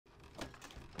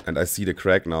And I see the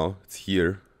crack now. It's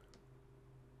here.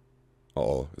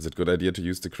 Uh-oh. Is it a good idea to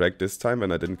use the crack this time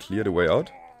when I didn't clear the way out?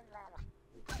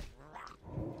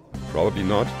 Probably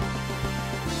not.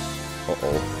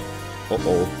 Uh-oh.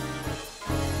 Uh-oh.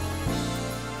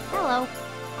 Hello.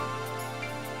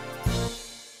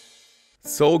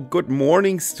 So, good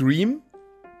morning, stream.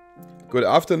 Good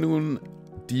afternoon,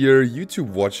 dear YouTube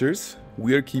watchers.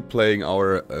 We'll keep playing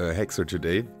our Hexer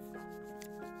today.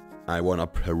 I wanna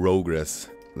progress.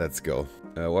 Let's go.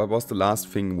 What was the last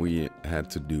thing we had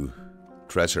to do?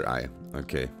 Treasure Eye.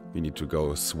 Okay, we need to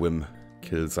go swim,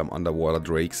 kill some underwater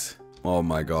drakes. Oh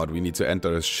my god, we need to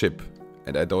enter a ship.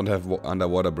 And I don't have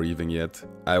underwater breathing yet.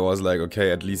 I was like,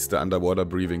 okay, at least the underwater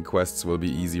breathing quests will be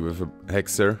easy with a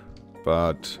Hexer.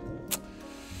 But...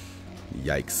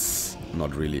 yikes.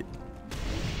 Not really.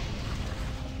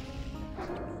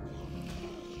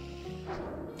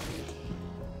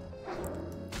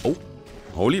 Oh.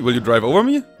 Holy, will you drive over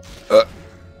me?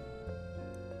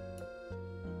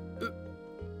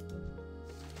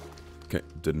 Okay,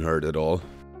 didn't hurt at all.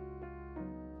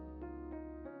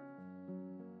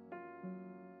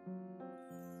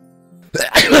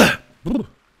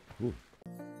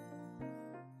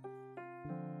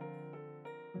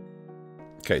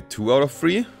 Okay, 2 out of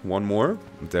 3. One more.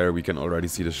 There we can already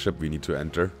see the ship we need to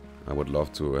enter. I would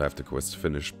love to have the quest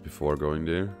finished before going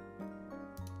there.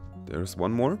 There's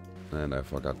one more. And I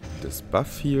forgot this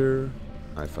buff here.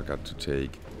 I forgot to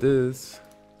take this.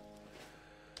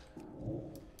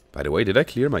 By the way, did I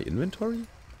clear my inventory?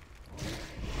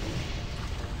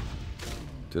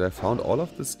 Did I found all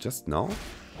of this just now?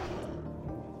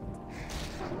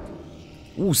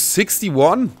 Ooh,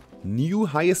 61! New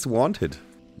highest wanted.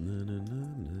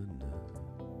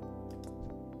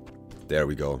 There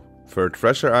we go. Third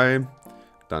treasure eye.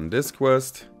 Done this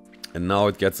quest. And now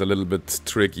it gets a little bit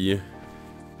tricky.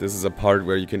 This is a part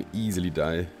where you can easily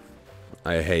die.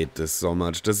 I hate this so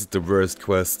much. This is the worst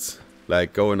quest.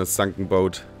 Like, go in a sunken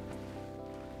boat,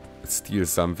 steal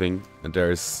something, and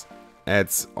there's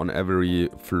ads on every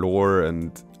floor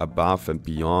and above and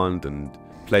beyond, and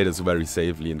play this very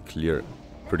safely and clear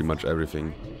pretty much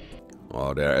everything.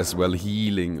 Oh, there as well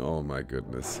healing. Oh my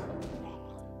goodness.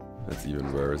 That's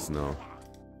even worse now.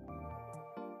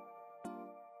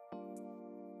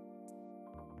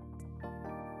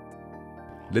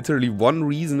 Literally one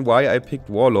reason why I picked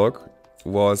Warlock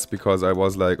was because I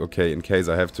was like, okay, in case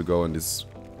I have to go on these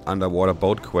underwater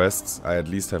boat quests, I at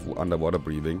least have underwater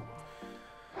breathing.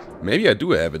 Maybe I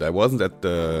do have it. I wasn't at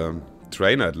the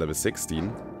trainer at level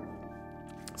 16.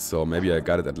 So maybe I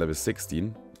got it at level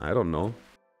 16. I don't know.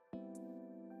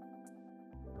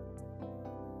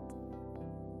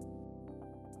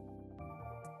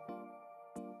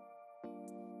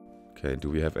 Okay, do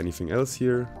we have anything else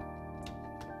here?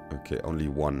 Okay, only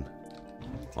one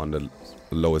on the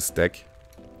lowest deck.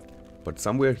 But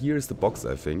somewhere here is the box,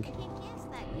 I think.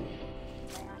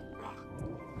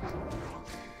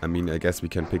 I mean, I guess we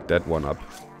can pick that one up.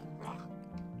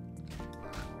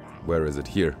 Where is it?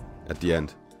 Here, at the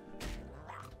end.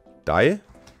 Die?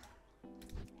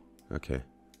 Okay.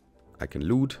 I can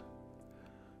loot.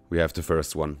 We have the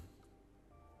first one.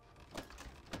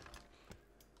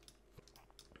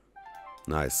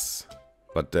 Nice.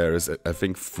 But there is, I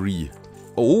think, 3.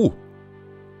 Oh!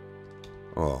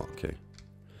 Oh, okay.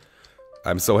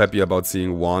 I'm so happy about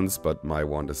seeing wands, but my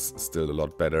wand is still a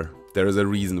lot better. There is a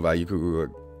reason why you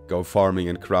could go farming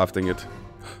and crafting it.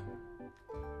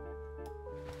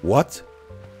 What?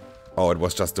 Oh, it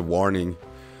was just a warning.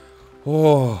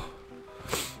 Oh.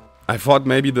 I thought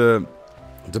maybe the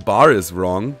bar is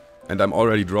wrong and I'm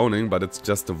already droning, but it's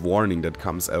just a warning that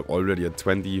comes out already at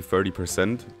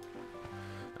 20-30%.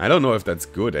 I don't know if that's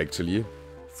good actually.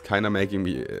 It's kind of making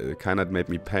me, made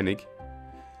me panic.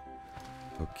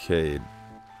 Okay,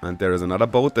 and there is another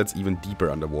boat that's even deeper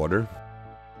underwater.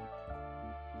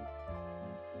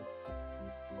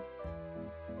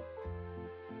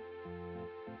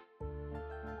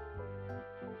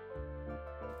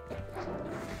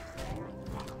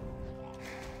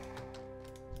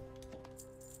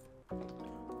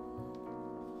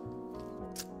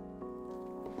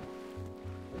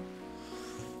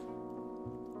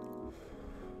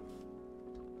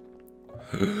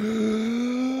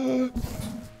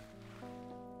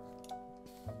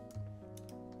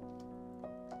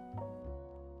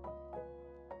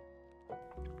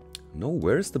 No,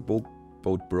 where's the boat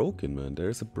broken, man?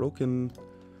 There's a broken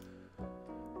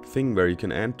thing where you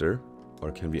can enter.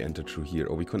 Or can we enter through here?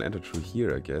 Oh, we can enter through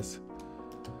here, I guess.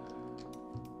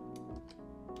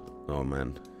 Oh,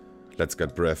 man. Let's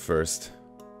get breath first.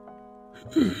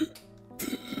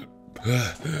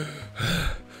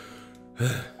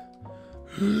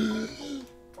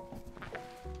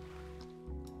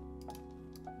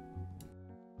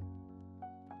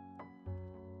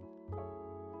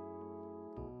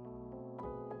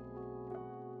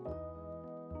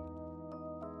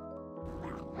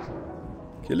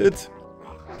 Kill it.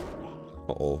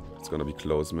 Uh-oh, it's gonna be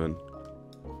close, man.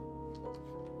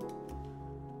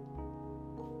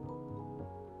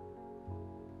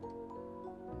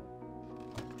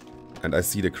 And I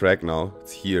see the crack now.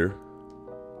 It's here.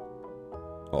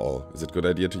 Uh-oh, is it a good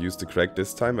idea to use the crack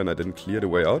this time when I didn't clear the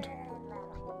way out?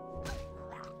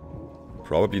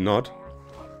 Probably not.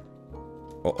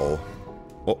 Uh-oh.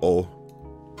 Uh-oh.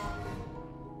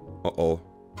 Uh-oh.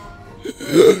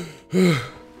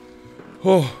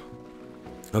 Oh.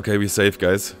 Okay, we're safe,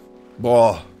 guys.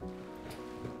 Boah.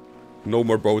 No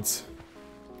more boats.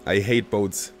 I hate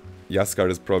boats. Jaskar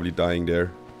is probably dying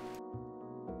there.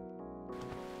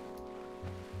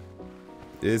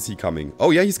 Is he coming? Oh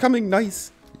yeah, he's coming.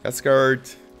 Nice.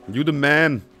 Jaskar, you the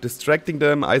man. Distracting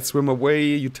them. I swim away.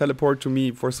 You teleport to me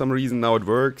for some reason. Now it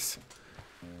works.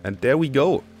 And there we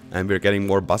go. And we're getting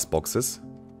more bus boxes.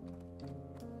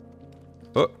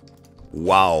 Oh.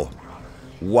 Wow.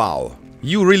 Wow.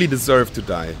 You really deserve to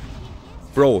die.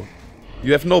 Bro,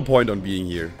 you have no point on being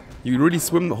here. You really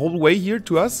swim the whole way here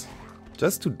to us?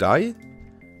 Just to die?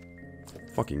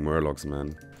 Fucking Murlocs,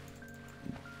 man.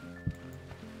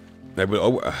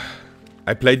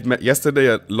 I played yesterday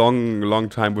a long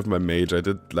time with my mage. I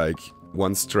did like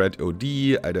 1 strat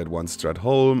OD, I did 1 strat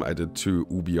home, I did 2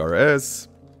 UBRS.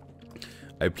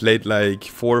 I played like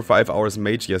 4 or 5 hours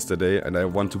mage yesterday and I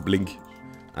want to blink.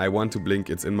 I want to blink,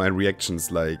 it's in my reactions,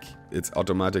 like, it's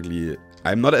automatically...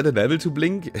 I'm not at a level to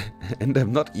blink, and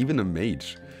I'm not even a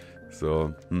mage.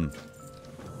 So,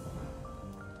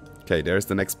 Okay, there's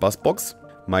the next bus box.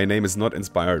 My name is not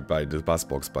inspired by the bus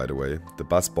box, by the way. The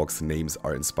bus box names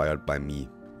are inspired by me.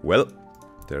 Well,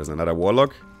 there's another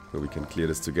Warlock, so we can clear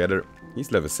this together.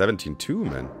 He's level 17 too,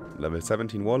 man. Level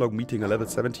 17 Warlock meeting a level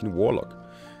 17 Warlock.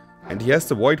 And he has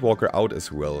the Void Walker out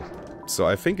as well. So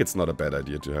I think it's not a bad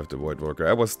idea to have the Void Walker.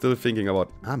 I was still thinking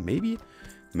about, maybe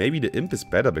the Imp is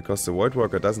better because the Void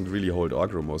Walker doesn't really hold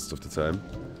aggro most of the time.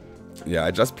 Yeah,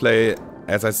 I just play,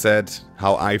 as I said,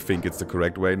 how I think it's the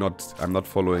correct way. I'm not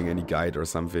following any guide or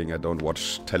something. I don't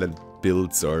watch talent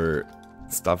builds or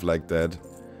stuff like that.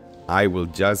 I will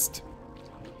just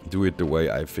do it the way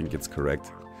I think it's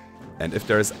correct. And if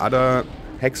there's other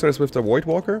hexers with the Void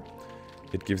Walker,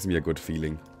 it gives me a good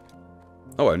feeling.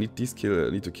 Oh, I need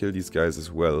to kill these guys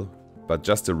as well. But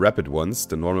just the rapid ones,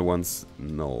 the normal ones,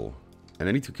 no. And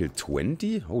I need to kill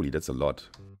 20? Holy, that's a lot.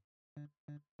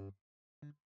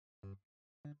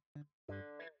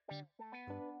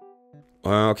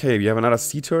 Okay, we have another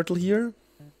sea turtle here.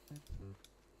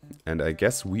 And I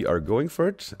guess we are going for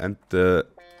it. And the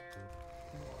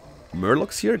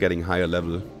Murlocs here getting higher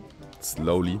level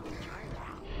slowly.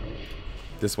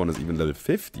 This one is even level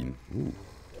 15. Ooh.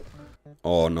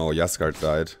 Oh no, Jaskar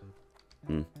died.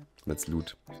 Let's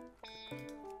loot.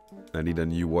 I need a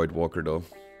new Void Walker though.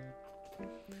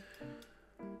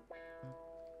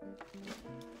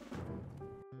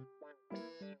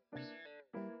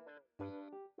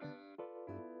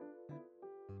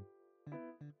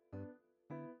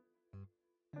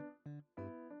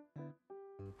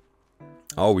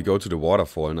 Oh, we go to the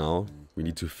waterfall now. We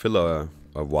need to fill a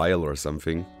vial or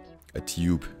something. A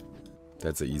tube.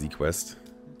 That's an easy quest.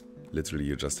 Literally,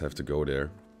 you just have to go there.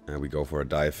 And we go for a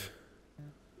dive.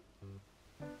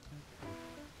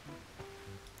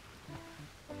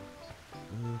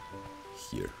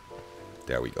 Here.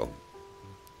 There we go.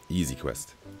 Easy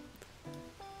quest.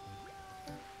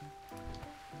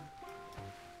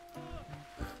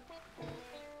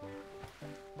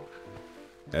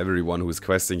 Everyone who's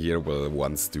questing here will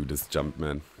once do this jump,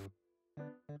 man.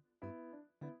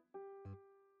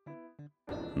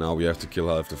 Now we have to kill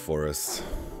half the forest.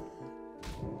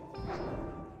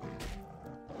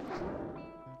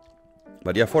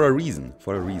 But yeah, for a reason,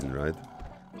 right?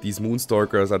 These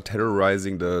Moonstalkers are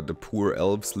terrorizing the poor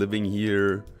elves living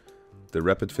here. The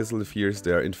Rapid Fizzlefears,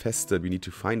 they are infested. We need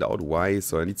to find out why,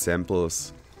 so I need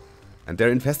samples. And they're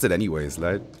infested anyways,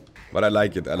 right? But I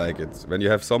like it, I like it. When you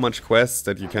have so much quests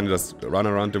that you can just run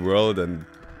around the world and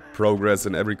progress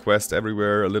in every quest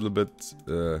everywhere a little bit,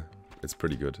 it's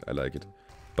pretty good, I like it.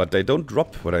 But they don't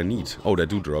drop what I need. Oh, they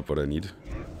do drop what I need.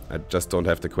 I just don't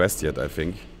have the quest yet, I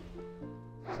think.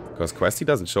 Because Questy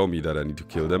doesn't show me that I need to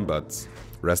kill them, but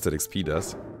Rested XP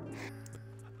does.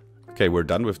 Okay, we're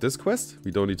done with this quest.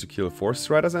 We don't need to kill Force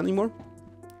Riders anymore.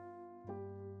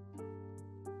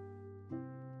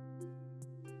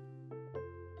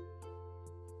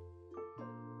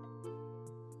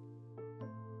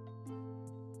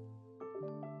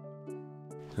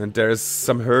 And there's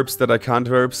some herbs that I can't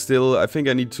herb still. I think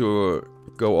I need to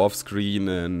go off screen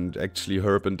and actually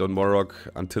herb in Don Morok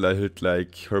until I hit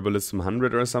like Herbalism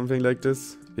 100 or something like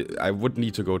this. I would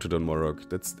need to go to Don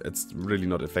Morok. It's really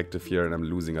not effective here, and I'm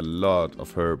losing a lot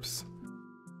of herbs.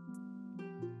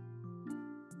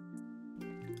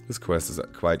 This quest is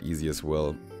quite easy as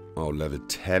well. Oh, level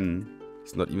 10.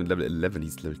 He's not even level 11,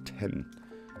 he's level 10.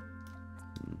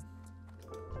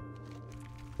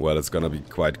 Well, it's gonna be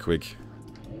quite quick.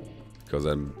 Because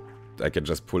I can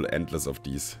just pull endless of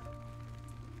these.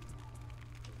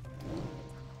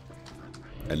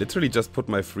 I literally just put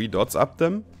my 3 dots up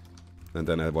them. And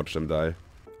then I watch them die.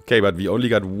 Okay, but we only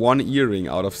got 1 earring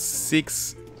out of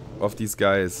 6 of these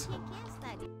guys.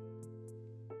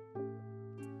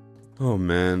 Oh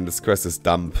man, this quest is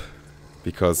dumb.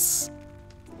 Because...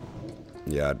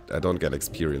 yeah, I don't get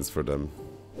experience for them.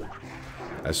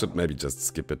 I should maybe just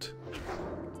skip it.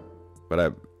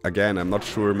 But again, I'm not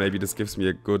sure, maybe this gives me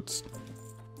a good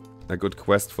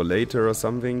quest for later or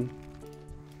something.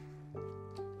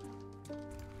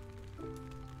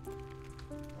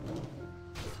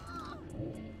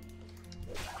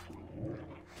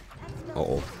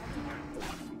 Uh-oh.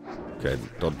 Okay,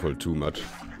 don't pull too much.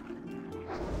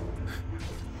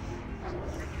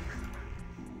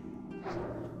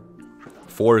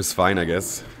 Four is fine, I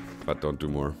guess, but don't do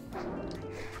more.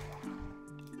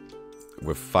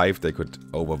 With 5 they could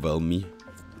overwhelm me.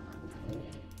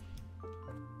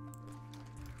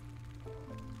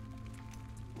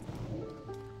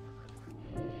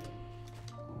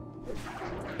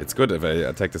 It's good if I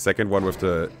attack the second one with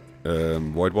the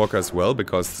Void Walker as well,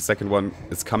 because the second one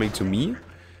is coming to me,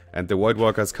 and the Void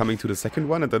Walker is coming to the second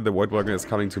one, and then the Void Walker is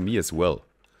coming to me as well.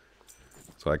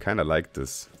 So I kinda like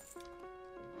this.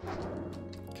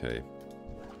 Okay.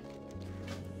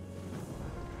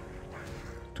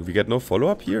 Do we get no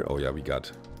follow-up here? Oh yeah, we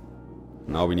got.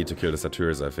 Now we need to kill the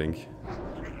Satyrs, I think.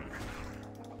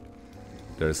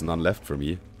 There is none left for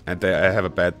me. And I have a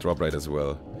bad drop rate as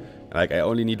well. Like, I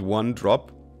only need 1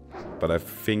 drop. But I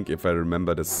think if I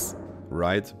remember this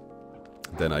right,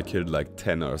 then I killed like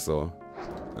 10 or so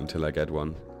until I get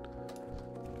one.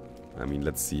 I mean,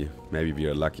 let's see. Maybe we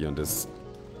are lucky on this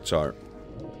chart.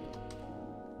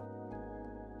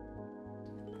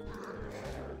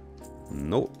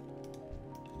 No.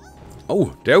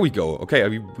 Oh, there we go.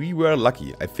 Okay, we were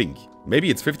lucky, I think. Maybe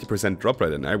it's 50% drop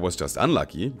rate and I was just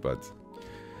unlucky, but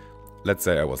let's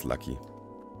say I was lucky.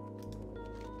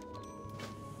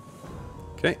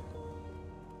 Okay.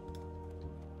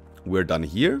 We're done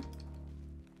here.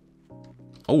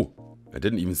 Oh, I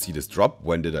didn't even see this drop.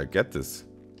 When did I get this?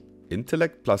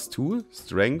 Intellect +2,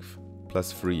 strength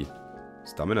 +3.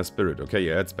 Stamina spirit. Okay,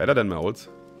 yeah, it's better than my old,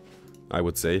 I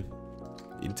would say.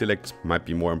 Intellect might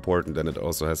be more important, and it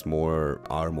also has more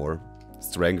armor.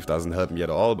 Strength doesn't help me at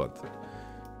all, but...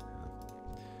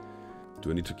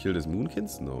 do I need to kill these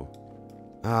moonkins? No.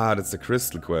 Ah, that's the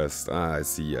crystal quest. Ah, I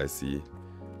see, I see.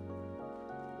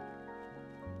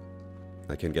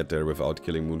 I can get there without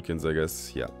killing moonkins, I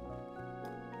guess. Yeah.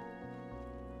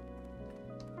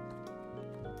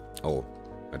 Oh,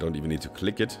 I don't even need to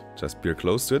click it. Just peer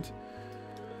close to it.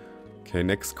 Okay,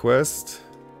 next quest.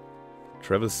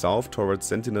 Travel south towards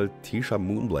Sentinel Tisha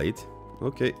Moonblade.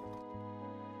 Okay.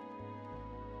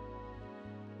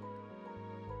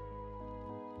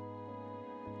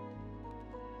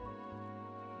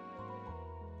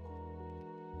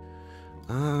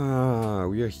 Ah,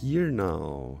 we are here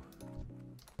now.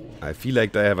 I feel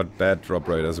like they have a bad drop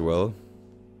rate as well.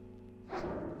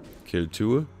 Kill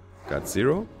 2. Got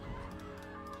 0.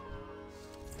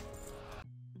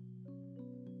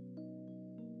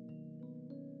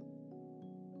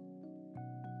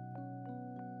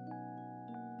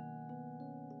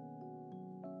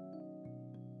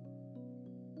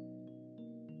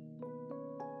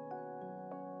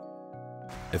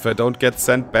 If I don't get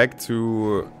sent back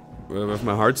to with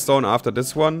my Heartstone after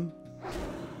this one,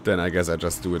 then I guess I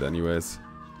just do it anyways.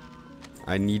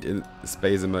 I need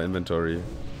space in my inventory.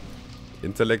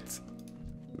 Intellect,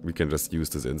 we can just use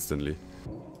this instantly.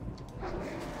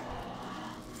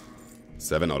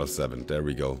 7 out of 7, there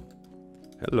we go.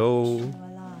 Hello.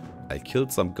 I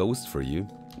killed some ghost for you.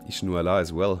 Ishnuala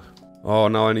as well. Oh,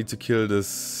 now I need to kill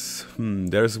this.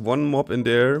 There's one mob in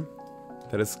there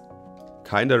that is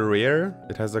kinda rare.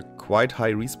 It has a quite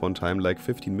high respawn time, like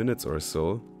 15 minutes or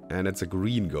so. And it's a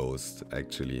green ghost,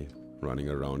 actually, running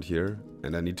around here.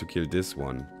 And I need to kill this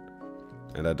one.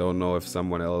 And I don't know if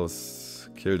someone else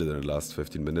killed it in the last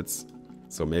 15 minutes.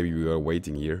 So maybe we were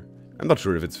waiting here. I'm not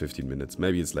sure if it's 15 minutes.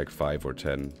 Maybe it's like 5 or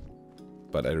 10.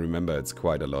 But I remember it's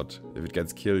quite a lot. If it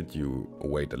gets killed, you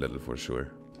wait a little for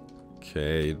sure.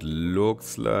 Okay, it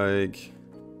looks like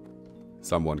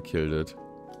someone killed it.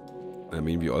 I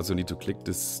mean, we also need to click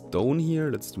this stone here.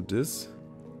 Let's do this.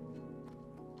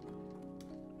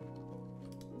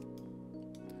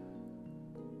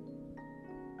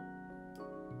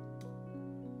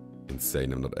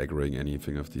 Insane, I'm not aggroing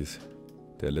anything of these.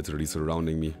 They're literally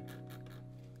surrounding me.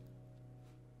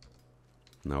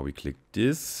 Now we click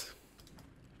this.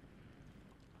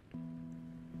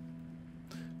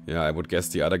 Yeah, I would guess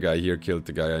the other guy here killed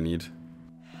the guy I need.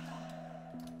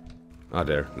 Ah,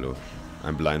 there, look.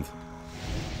 I'm blind.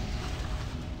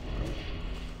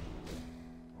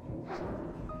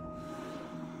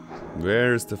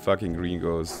 Where's the fucking green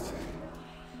ghost?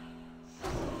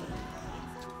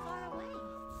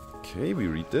 Okay, we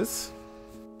read this.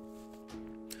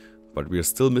 But we are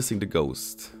still missing the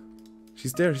ghost.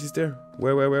 She's there, she's there.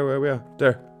 Where?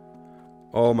 There.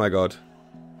 Oh my god.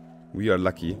 We are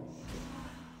lucky.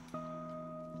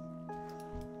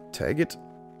 Tag it.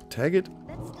 Tag it.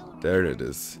 There it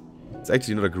is. It's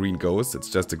actually not a green ghost, it's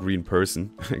just a green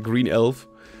person. A green elf.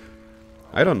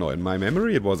 I don't know, in my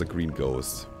memory it was a green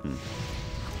ghost.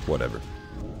 Whatever.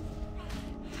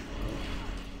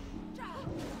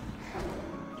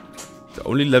 The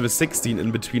only level 16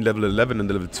 in between level 11 and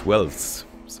level 12.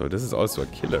 So this is also a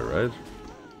killer, right?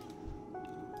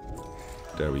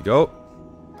 There we go.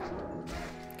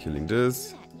 Killing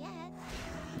this.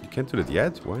 You can't do that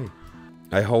yet? Why?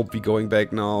 I hope we're going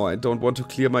back now. I don't want to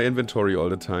clear my inventory all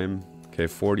the time. Okay,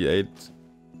 48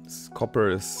 copper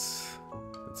is...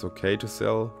 It's okay to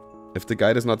sell. If the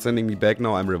guide is not sending me back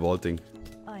now, I'm revolting.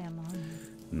 I am on.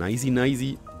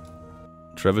 Nicey.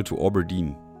 Travel to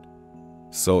Aberdeen.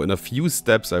 So in a few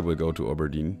steps I will go to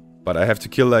Aberdeen. But I have to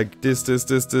kill like this.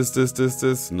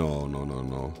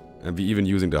 No. And we're even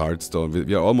using the Heartstone.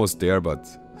 We are almost there, but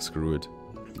screw it.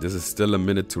 This is still a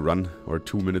minute to run, or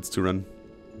 2 minutes to run.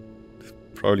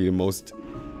 Probably the most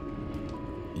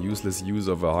useless use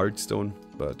of a Heartstone,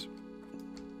 but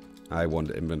I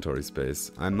want inventory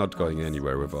space. I'm not going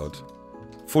anywhere without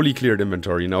fully cleared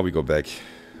inventory. Now we go back.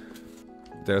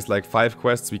 There's like 5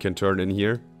 quests we can turn in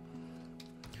here.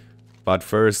 But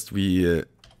first we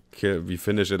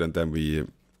finish it and then we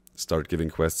start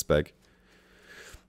giving quests back.